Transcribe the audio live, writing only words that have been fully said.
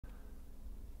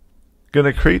Going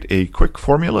to create a quick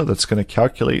formula that's going to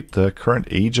calculate the current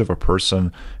age of a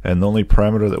person, and the only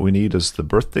parameter that we need is the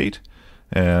birth date,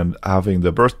 and having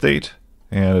the birth date,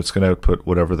 and it's going to output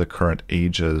whatever the current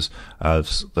age is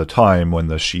as the time when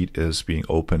the sheet is being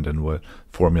opened and what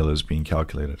formula is being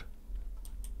calculated.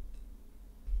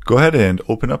 Go ahead and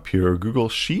open up your Google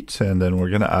Sheet, and then we're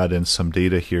going to add in some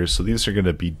data here. So these are going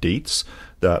to be dates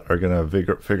that are going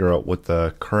to figure out what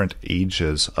the current age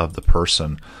is of the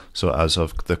person. So as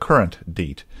of the current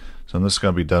date. So this is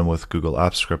going to be done with Google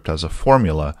Apps Script as a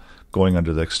formula. Going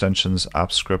under the extensions,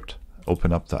 Apps Script,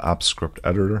 open up the Apps Script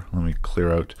editor. Let me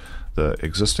clear out the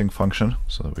existing function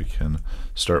so that we can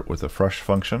start with a fresh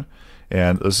function.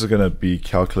 And this is going to be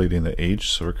calculating the age.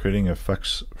 So we're creating a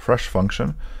fresh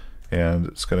function, and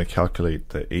it's going to calculate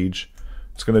the age.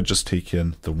 It's going to just take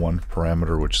in the one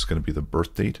parameter, which is going to be the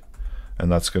birth date,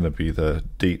 and that's going to be the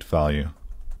date value.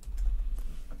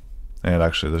 And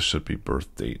actually this should be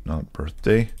birth date, not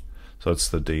birthday. So it's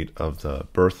the date of the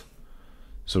birth.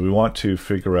 So we want to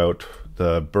figure out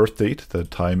the birth date, the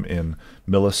time in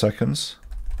milliseconds.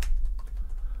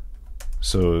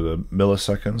 So the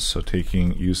milliseconds, so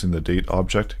using the date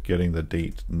object, getting the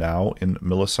date now in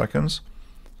milliseconds.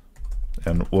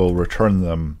 And we'll return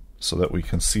them so that we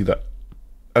can see the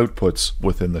outputs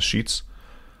within the sheets.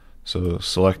 So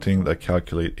selecting the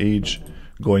calculate age,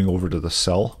 going over to the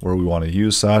cell where we want to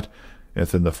use that, and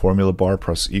within the formula bar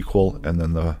press equal and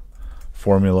then the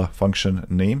formula function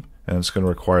name, and it's going to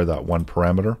require that one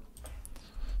parameter.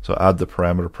 So add the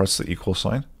parameter, press the equal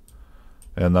sign,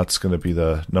 and that's going to be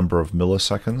the number of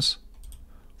milliseconds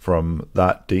from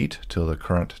that date to the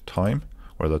current time,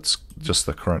 or that's just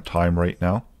the current time right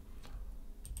now.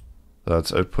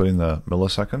 That's outputting the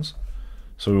milliseconds.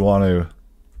 So we want to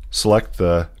select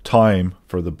the time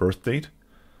for the birth date.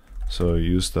 So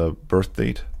use the birth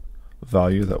date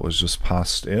value that was just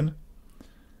passed in,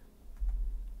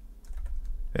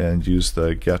 and use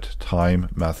the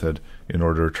getTime method in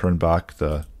order to return back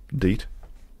the date.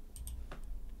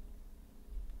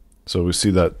 So we see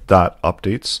that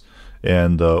updates,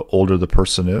 and the older the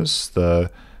person is, the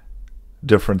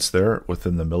difference there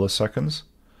within the milliseconds.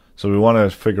 So we want to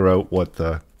figure out what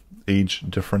the age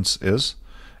difference is,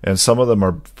 and some of them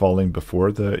are falling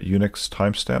before the Unix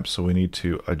timestamp, so we need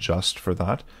to adjust for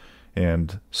that,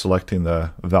 and selecting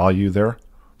the value there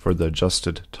for the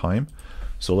adjusted time.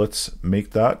 So let's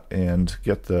make that and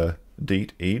get the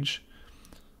date age.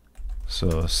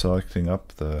 So selecting up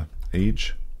the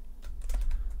age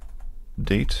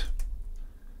date,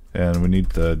 and we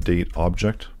need the date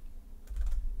object,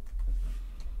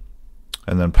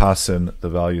 and then pass in the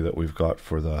value that we've got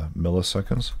for the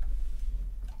milliseconds,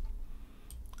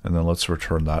 and then let's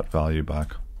return that value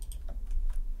back.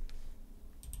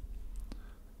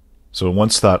 So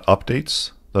once that updates,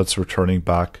 that's returning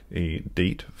back a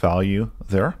date value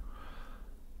there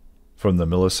from the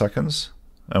milliseconds,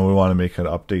 and we want to make an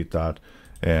update that,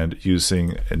 and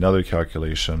using another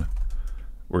calculation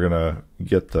we're going to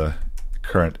get the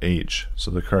current age.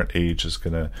 So the current age is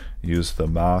going to use the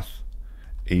math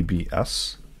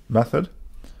ABS method,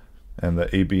 and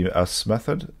the ABS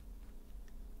method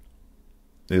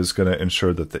is going to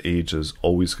ensure that the age is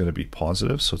always going to be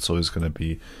positive, so it's always going to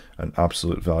be an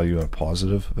absolute value and a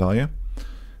positive value.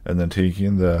 And then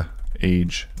taking the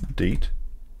age date,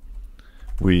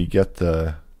 we get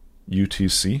the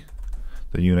UTC,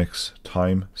 the Unix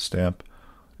timestamp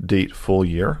date full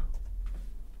year,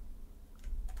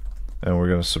 and we're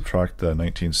going to subtract the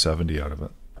 1970 out of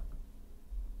it.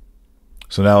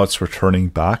 So now it's returning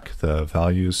back the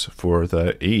values for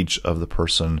the age of the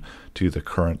person to the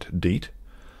current date.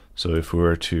 So if we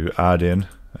were to add in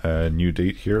a new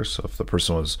date here, so if the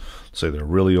person was, say they're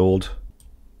really old,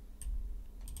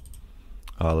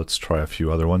 let's try a few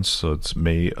other ones. So it's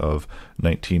May of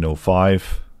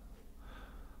 1905.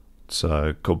 Let's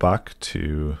go back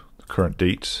to the current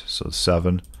date, so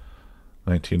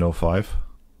 7/1905.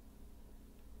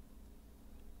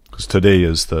 Because today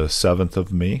is the 7th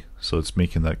of May, so it's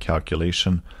making that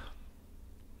calculation.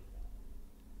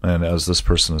 And as this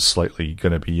person is slightly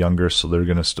going to be younger, so they're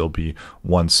going to still be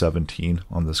 1/17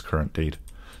 on this current date.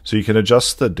 So you can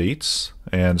adjust the dates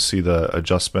and see the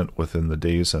adjustment within the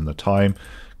days and the time.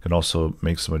 You can also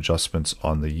make some adjustments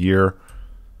on the year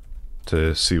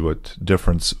to see what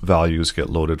different values get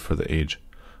loaded for the age.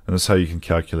 And that's how you can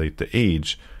calculate the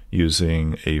age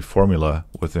using a formula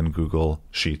within Google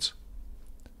Sheets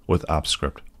with Apps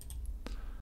Script.